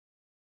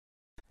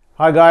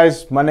Hi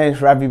guys, my name is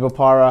Ravi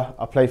Bopara.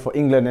 I play for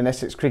England and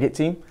Essex cricket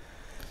team.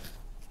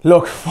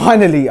 Look,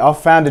 finally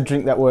I've found a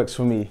drink that works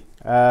for me.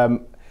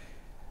 I'm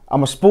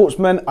a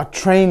sportsman, I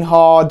train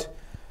hard,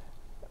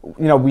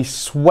 you know, we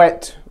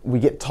sweat, we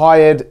get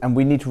tired and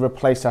we need to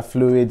replace our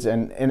fluids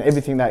and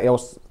everything that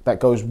else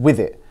that goes with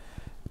it.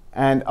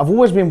 And I've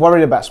always been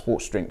worried about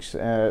sports drinks.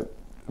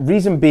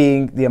 Reason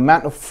being the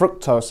amount of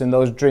fructose in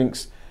those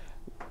drinks.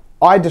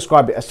 I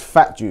describe it as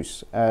fat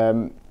juice,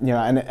 you know,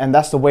 and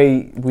that's the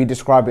way we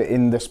describe it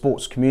in the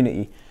sports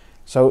community.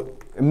 So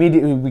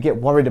immediately we get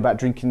worried about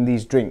drinking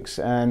these drinks.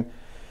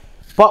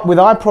 But with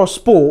iPro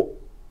Sport,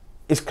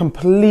 it's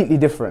completely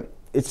different.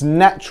 It's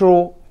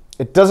natural.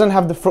 It doesn't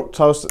have the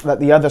fructose that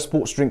the other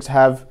sports drinks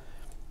have.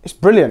 It's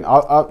brilliant.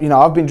 You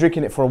know, I've been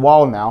drinking it for a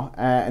while now,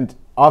 and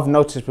I've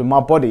noticed with my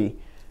body,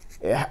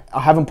 I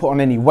haven't put on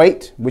any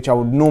weight, which I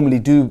would normally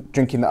do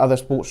drinking the other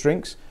sports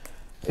drinks.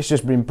 It's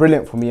just been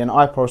brilliant for me, and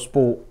iPro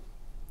Sport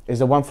is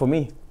the one for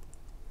me.